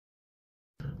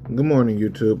Good morning,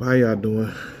 YouTube. How y'all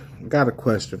doing? Got a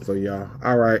question for y'all.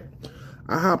 All right.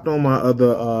 I hopped on my other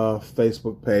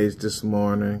Facebook page this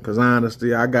morning because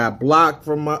honestly, I got blocked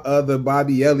from my other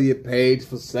Bobby Elliott page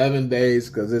for 7 days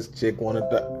because this chick wanted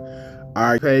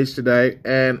our page today.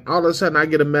 And all of a sudden, I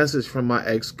get a message from my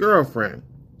ex-girlfriend.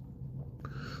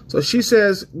 So she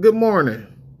says, "Good morning."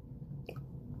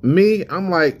 Me, I'm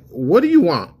like, "What do you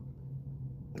want?"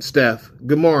 Steph,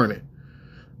 "Good morning."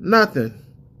 Nothing.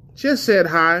 Just said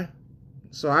hi.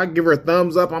 So I give her a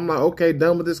thumbs up. I'm like, okay,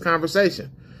 done with this conversation.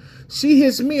 She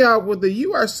hits me out with the,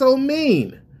 "You are so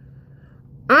mean.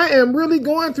 I am really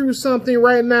going through something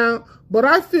right now, but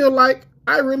I feel like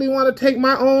I really want to take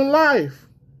my own life."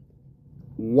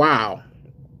 Wow.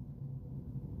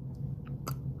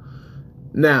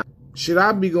 Now, should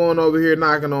I be going over here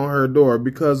knocking on her door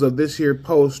because of this here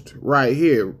post right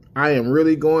here? I am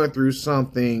really going through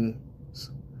something.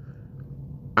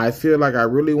 I feel like I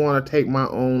really want to take my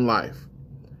own life.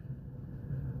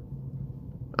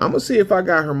 I'm going to see if I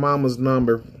got her mama's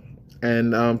number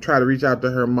and try to reach out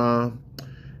to her mom.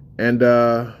 And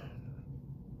I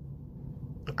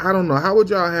don't know. How would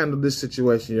y'all handle this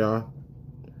situation, y'all?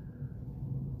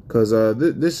 Because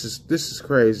this is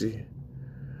crazy.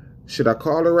 Should I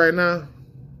call her right now?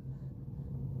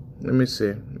 Let me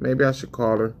see. Maybe I should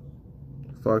call her.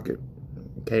 Fuck it.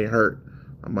 Can't hurt.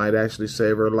 I might actually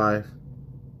save her life.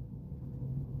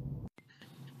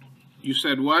 You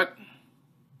said what? I'm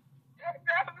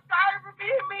sorry for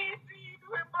being mean to you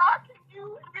and blocking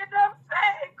you and getting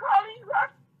upset and calling you out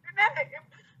your name.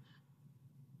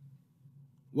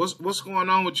 What's going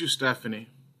on with you, Stephanie?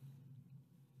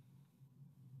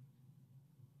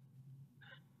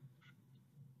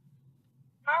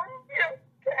 I'm okay.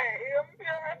 I'm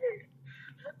alright.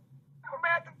 I'm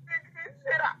about to figure this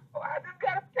shit out. I just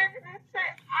gotta figure this shit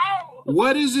out.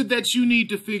 What is it that you need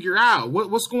to figure out?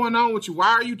 What's going on with you? Why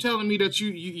are you telling me that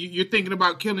you're thinking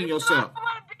about killing yourself? I don't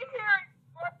want to be here.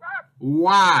 What's up?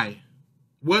 Why?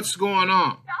 What's going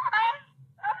on? I'm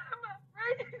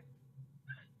afraid.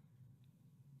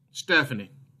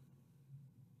 Stephanie,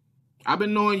 I've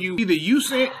been knowing you. Either you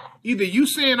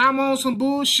saying I'm on some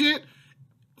bullshit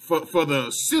for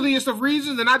the silliest of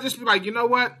reasons, and I just be like, you know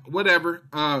what? Whatever.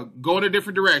 Go in a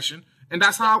different direction. And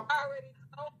that's how. I already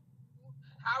told you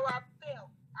how I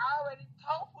felt. I already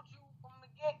told you from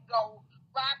the get-go,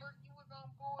 Robert, you was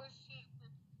on bullshit.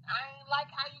 I ain't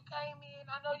like how you came in.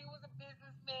 I know you was a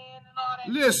businessman and all that.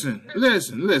 Listen. Coming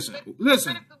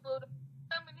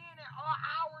in at all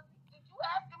hours. Did you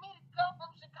ask me to come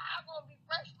from Chicago and be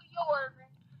freshly yours and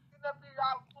sit up here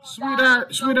out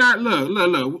Sweetheart,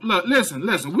 look, listen.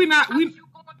 Listen. We not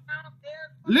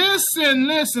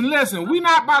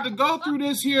about to go through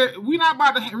this here. We not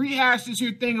about to rehash this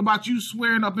here thing about you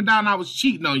swearing up and down I was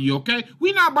cheating on you, okay?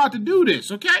 We not about to do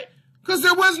this, okay? Because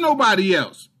there was nobody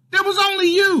else. There was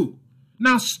only you.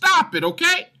 Now stop it,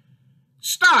 okay?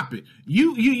 Stop it.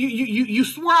 You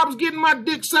swore I was getting my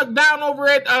dick sucked down over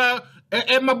at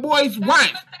my boy's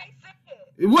wife.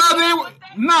 Well,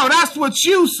 no, that's what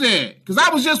you said. Because I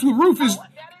was just with Rufus.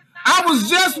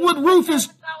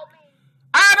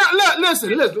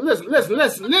 Listen.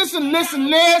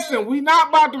 We not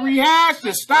about to rehash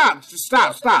this. Stop.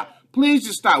 Please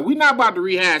just stop. We not about to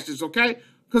rehash this, okay?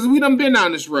 Because we done been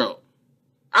down this road.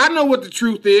 I know what the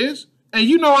truth is. And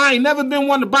you know I ain't never been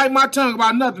one to bite my tongue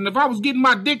about nothing. If I was getting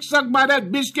my dick sucked by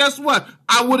that bitch, guess what?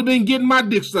 I would have been getting my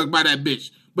dick sucked by that bitch.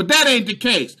 But that ain't the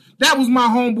case. That was my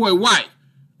homeboy wife.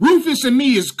 Rufus and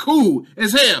me is cool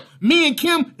as hell. Me and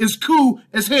Kim is cool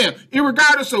as hell.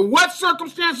 Irregardless of what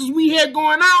circumstances we had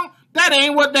going on, that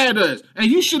ain't what that is.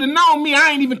 And you should have known me. I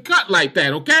ain't even cut like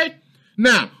that, okay?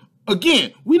 Now,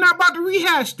 again, we not about to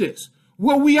rehash this.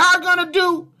 What we are going to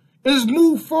do is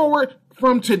move forward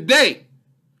from today.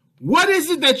 What is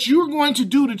it that you're going to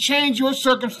do to change your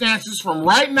circumstances from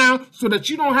right now so that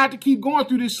you don't have to keep going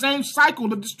through this same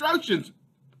cycle of destructions?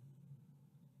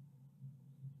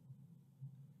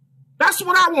 That's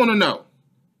what I want to know.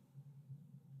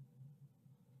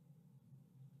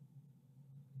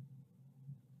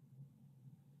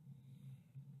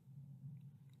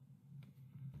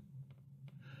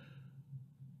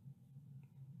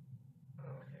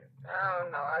 I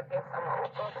don't know. I guess I'm gonna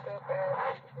fuck that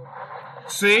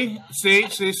ass. See,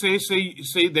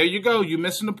 there you go. You're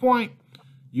missing the point.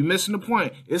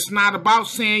 It's not about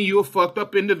saying you're a fucked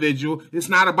up individual. It's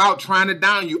not about trying to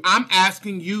down you. I'm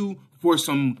asking you for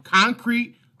some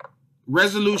concrete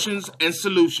resolutions and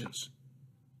solutions.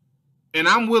 And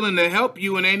I'm willing to help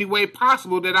you in any way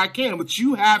possible that I can. But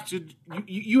you have to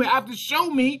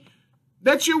show me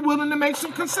that you're willing to make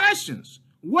some concessions.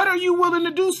 What are you willing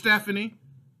to do, Stephanie?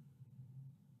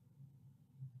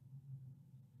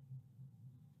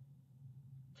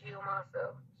 kill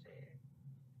myself. Shit.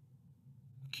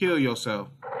 Kill yourself?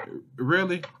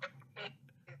 Really?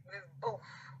 Oof.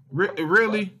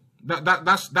 Really?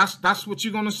 That's what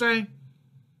you're gonna say?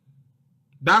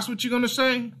 That's what you're gonna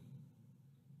say?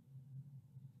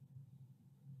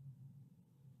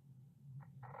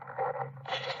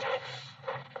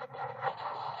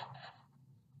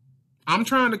 I'm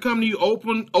trying to come to you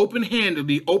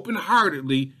open-handedly,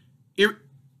 open-heartedly,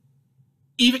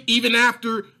 even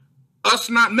after us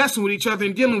not messing with each other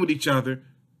and dealing with each other.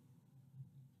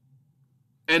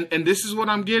 And this is what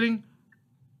I'm getting.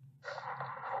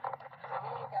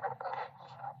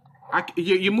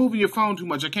 You're moving your phone too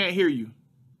much. I can't hear you.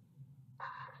 I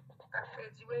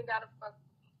said you ain't gotta fuck.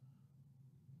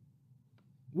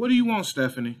 What do you want,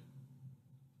 Stephanie?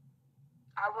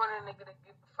 I want a nigga to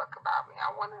give a fuck about me.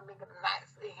 I want a nigga to not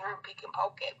sit here and pick and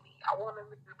poke at me. I want a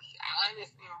nigga to be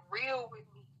honest and real with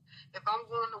me. If I'm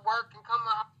going to work and coming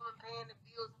out and paying the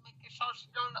bills and making sure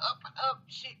she's on the up and up,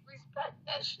 shit, respect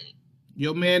that shit.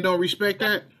 Your man don't respect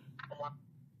that?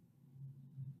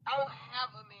 I don't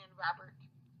have a man, Robert.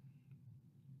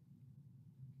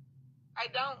 I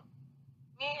don't.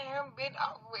 Me and him been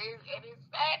over it, and it's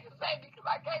sad to say because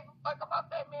I gave a fuck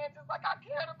about that man just like I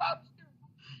cared about you.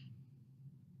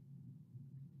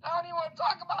 I don't even want to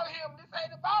talk about him. This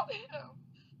ain't about him.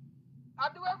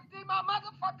 I do everything my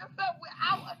motherfucking self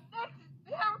without a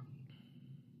necessary.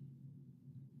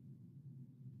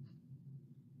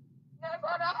 That's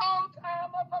for the whole time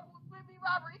motherfucker was with me,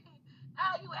 Robert.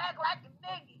 How you act like a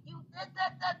nigga? You I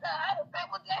done said,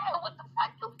 what the hell? What the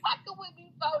fuck you fucking with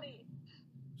me for then?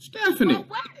 Stephanie,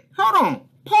 hold on.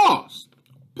 Pause.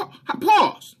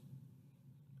 Pause.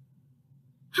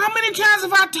 How many times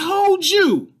have I told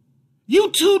you?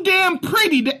 You too damn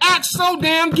pretty to act so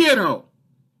damn ghetto.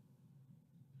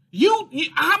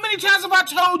 How many times have I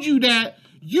told you that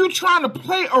you trying to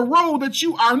play a role that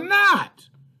you are not?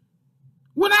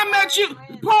 When I met you,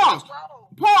 pause,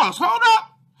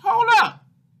 hold up.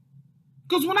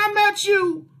 Because when I met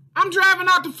you, I'm driving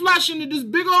out to Flushing into this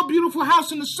big old beautiful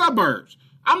house in the suburbs.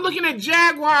 I'm looking at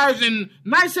Jaguars and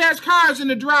nice ass cars in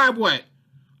the driveway.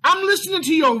 I'm listening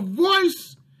to your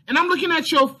voice and I'm looking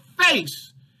at your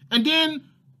face. And then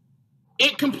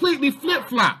it completely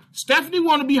flip-flopped. Stephanie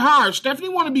want to be hard. Stephanie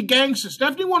want to be gangster.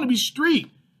 Stephanie want to be street.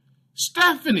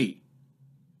 Stephanie,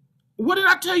 what did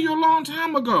I tell you a long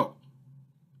time ago?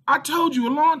 I told you a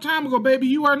long time ago, baby,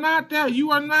 you are not that. You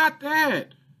are not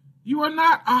that. You are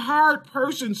not a hard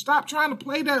person. Stop trying to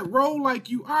play that role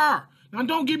like you are. Now,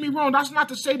 don't get me wrong. That's not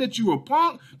to say that you a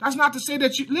punk. That's not to say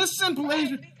that you... Listen, please.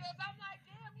 Because I'm like,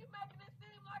 damn, you making it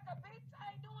seem like a bitch.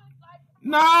 I ain't doing like...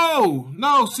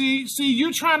 No. See,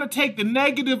 you're trying to take the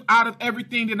negative out of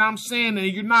everything that I'm saying, and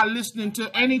you're not listening to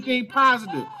anything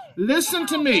positive. Listen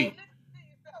to me. Listen to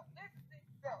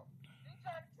yourself. You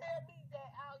trying to tell me that,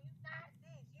 oh, you not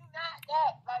this, you not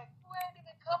that. Like, you ain't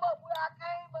even come up where I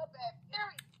came up at,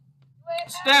 period.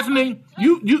 Stephanie,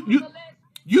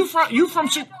 you from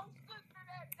Chicago.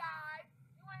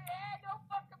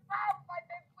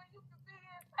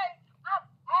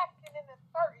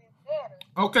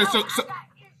 Okay,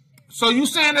 so you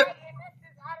saying that?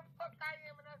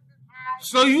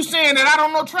 So you saying that I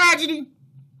don't know tragedy?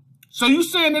 So you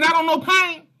saying that I don't know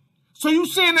pain? So you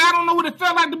saying that I don't know what it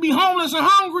felt like to be homeless and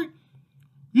hungry?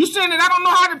 You saying that I don't know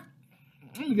how to?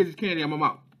 Let me get this candy out of my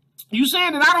mouth. You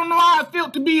saying that I don't know how it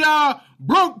felt to be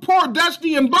broke, poor,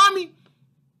 dusty, and bummy?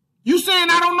 You saying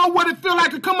I don't know what it felt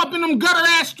like to come up in them gutter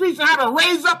ass streets and how to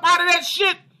raise up out of that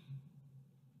shit?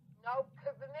 No,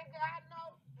 because the nigga I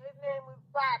know, his name was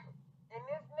Robert. And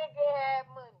this nigga had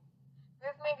money.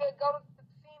 This nigga go to the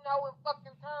casino and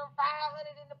fucking turn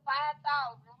 500 into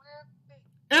 5,000 real quick.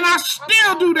 And I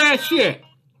still do that shit.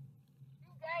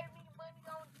 You gave me money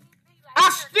on TV. Like I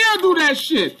still do that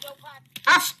shit.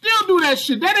 I still do that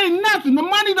shit. That ain't nothing. The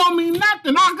money don't mean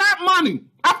nothing. I got money.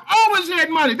 I've always had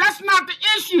money. That's not the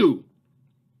issue.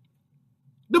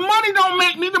 The money don't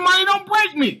make me. The money don't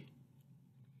break me.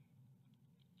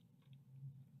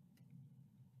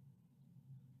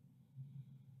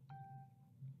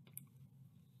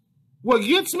 What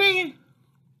gets me?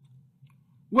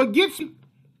 What gets me?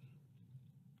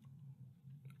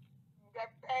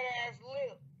 That fat ass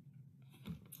lip.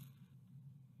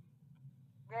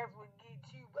 That's what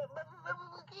gets you. But what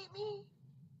get me?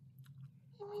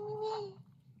 Me.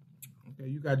 Okay,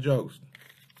 you got jokes.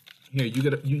 Here, you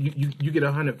get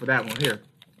 100 for that one. Here,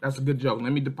 that's a good joke.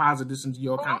 Let me deposit this into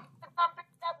your account.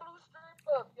 That blue strip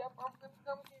up. Yep, I'm gonna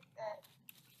come get that.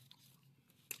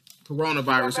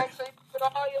 Coronavirus. Make sure you put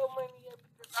all your money up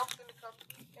because I'm gonna come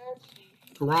get that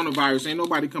shit. Coronavirus. Ain't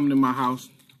nobody coming in my house.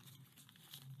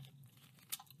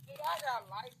 I got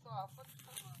Lysol. What the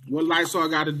fuck? What Lysol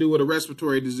got to do with a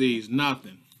respiratory disease?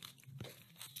 Nothing.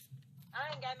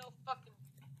 I ain't got no fucking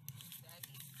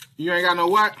You ain't got no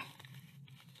what? disease.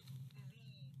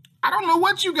 I don't know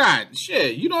what you got.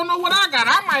 Shit, you don't know what I got.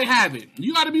 I might have it.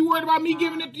 You got to be worried about me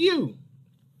giving it to you.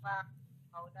 Wow.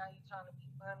 Oh, now you trying to be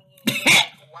funny.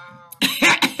 Wow.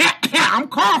 I'm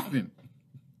coughing.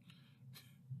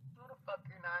 Who the fuck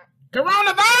you're not?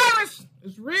 Coronavirus.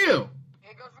 It's real.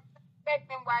 Here goes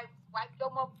infecting wipes. Wipe your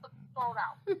motherfucking throat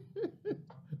out.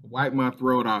 Wipe my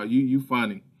throat out. You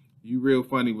funny. You real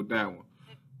funny with that one.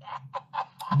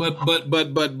 But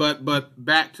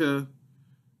back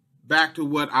to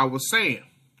what I was saying.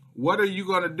 What are you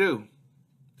gonna do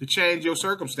to change your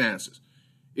circumstances?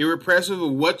 Irrepressive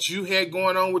of what you had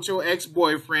going on with your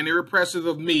ex-boyfriend, irrepressive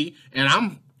of me, and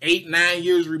I'm 8-9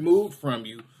 years removed from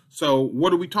you. So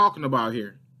what are we talking about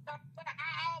here? I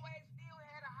always still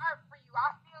had a heart for you.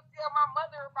 I still tell my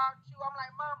mother about you. I'm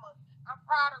like, Mama, I'm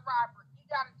proud of Robert. He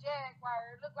got a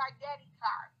Jaguar. It look like Daddy's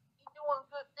car. He doing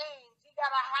good things. He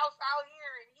got a house out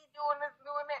here, and he doing this,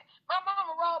 doing that. My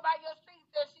mama rolled by your street and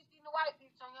said she seen the white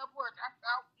bitch on your porch. I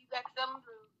thought you got selling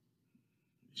drugs.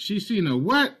 She seen a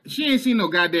what? She ain't seen no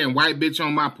goddamn white bitch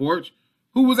on my porch.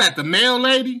 Who was that, the mail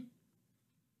lady?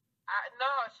 No,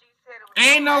 she said it was.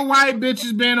 Ain't no white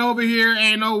bitches been over here.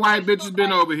 Ain't no white bitches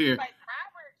been over here. Like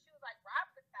Robert, she was like,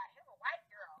 Robert got him a white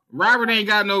girl. Robert ain't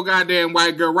got no goddamn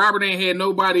white girl. Robert ain't had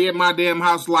nobody at my damn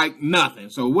house like nothing.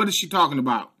 So what is she talking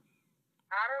about?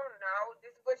 I don't know.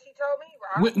 This is what she told me,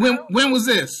 Robert. When was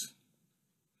this?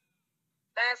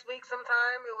 Last week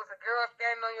sometime, it was a girl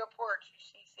standing on your porch.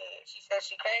 She said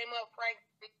she came up, Frank,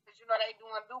 because you know they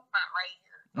doing DuPont right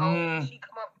here. So she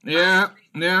come up.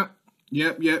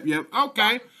 Yep.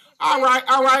 Okay. All right.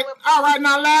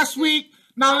 Now last week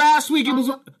it was,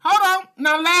 hold on.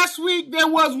 Now last week there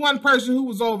was one person who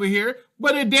was over here,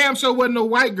 but it damn sure wasn't no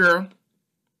white girl. I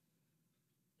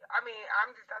mean,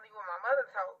 I'm just telling you what my mother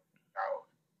told.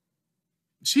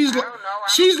 So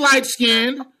She's light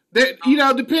skinned. That, you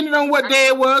know, depending on what day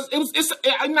it was,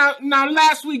 now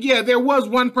last week, yeah, there was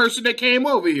one person that came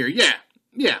over here. Yeah.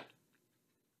 But I'm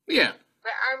saying,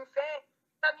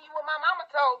 telling you what my mama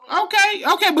told me.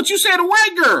 Okay, but you said a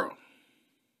white girl.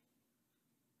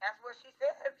 That's what she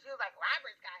said. She was like,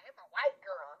 Robert's got him a white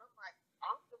girl. And I'm like,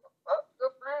 I'm gonna fuck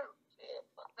good for him. Shit,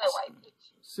 fuck that white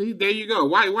bitch. See, there you go.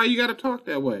 Why you gotta talk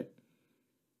that way?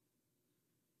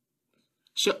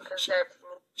 It wouldn't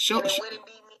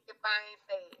be me if I ain't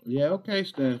say it. Yeah, okay,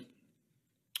 Steph.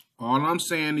 All I'm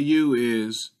saying to you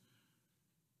is,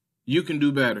 you can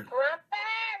do better. Run back.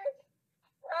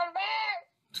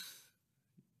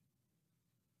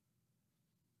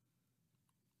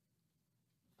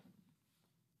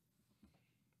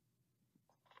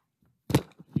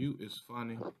 You is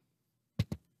funny.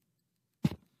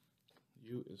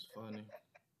 You is funny.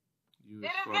 Did it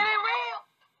get it real?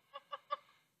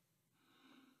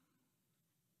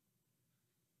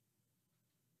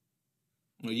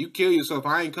 Well, you kill yourself.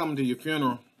 I ain't coming to your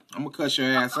funeral. I'm gonna cuss your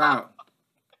ass out.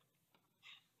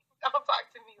 Don't talk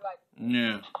to me like that.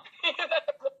 Yeah.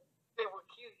 They will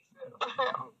kill yourself. I'm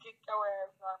gonna kick your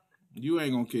ass off. You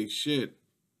ain't gonna kick shit.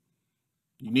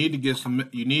 You need to get some.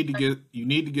 You need to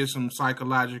get some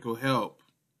psychological help.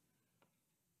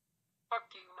 Fuck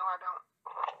you. No, I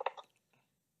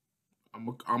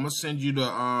don't. I'm gonna send you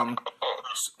the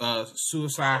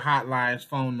suicide hotline's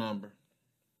phone number.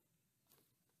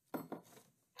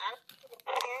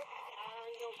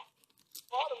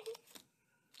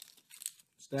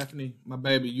 Stephanie, my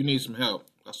baby, you need some help.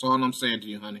 That's all I'm saying to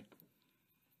you, honey.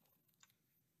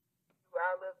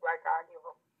 I look like I give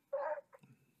a fuck.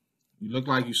 You look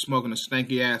like you smoking a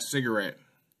stanky ass cigarette.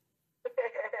 I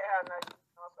know you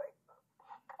don't say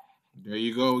something. There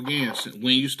you go again.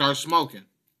 When you start smoking.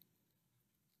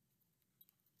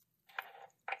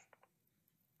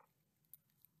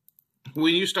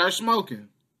 When you start smoking.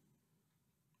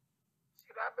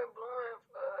 Shit, I've been blowing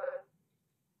for.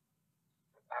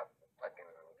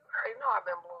 You know I've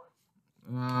been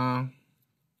blowing.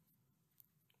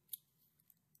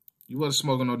 You wasn't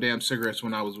smoking no damn cigarettes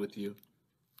when I was with you.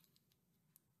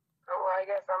 Oh, well, I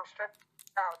guess I'm stressed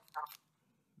out now.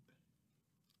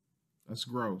 That's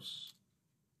gross.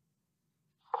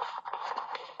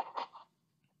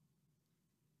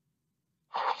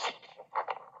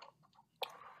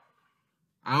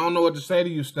 I don't know what to say to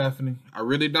you, Stephanie. I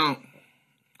really don't.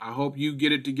 I hope you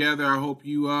get it together. I hope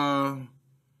you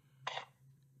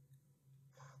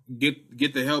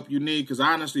get the help you need. Because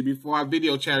honestly, before I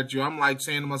video chatted you, I'm like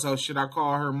saying to myself, should I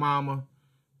call her mama,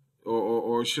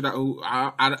 or should I?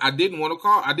 I didn't want to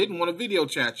call. I didn't want to video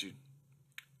chat you.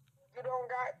 You don't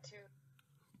got to.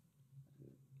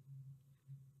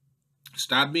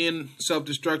 Stop being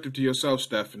self-destructive to yourself,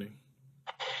 Stephanie.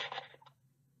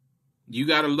 You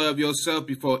got to love yourself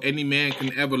before any man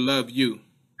can ever love you.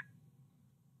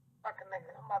 Fucking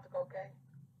nigga, I'm about to go gay.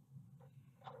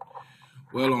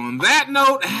 Well, on that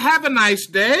note, have a nice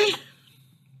day.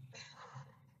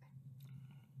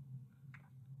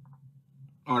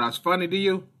 Oh, that's funny to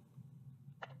you?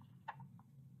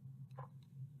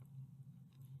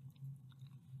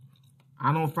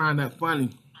 I don't find that funny.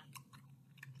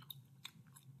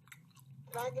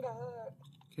 Can I get a hug?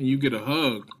 Can you get a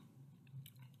hug?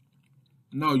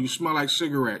 No, you smell like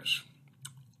cigarettes.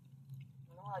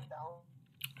 No, I don't.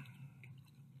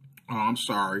 Oh, I'm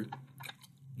sorry.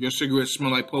 Your cigarettes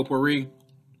smell like potpourri?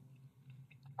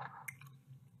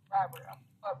 Robert, I'm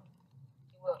fucking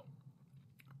you up.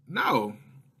 No.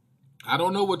 I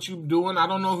don't know what you doing. I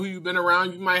don't know who you've been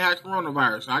around. You might have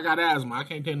coronavirus. I got asthma. I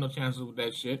can't take no chances with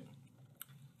that shit.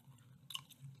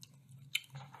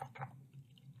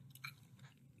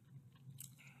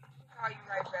 I'll call you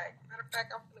right back. Matter of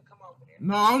fact, I'm gonna come over there.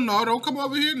 No, don't come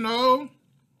over here. No.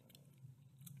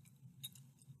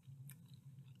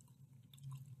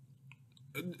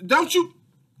 Don't you...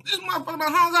 This motherfucker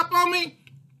done hung up on me?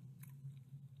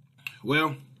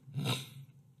 Well,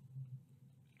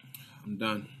 I'm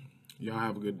done. Y'all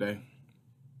have a good day.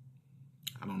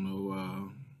 I don't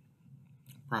know,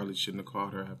 probably shouldn't have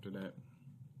called her after that.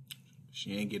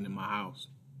 She ain't getting in my house.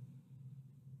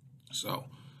 So,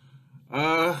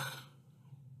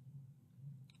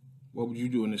 what would you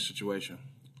do in this situation?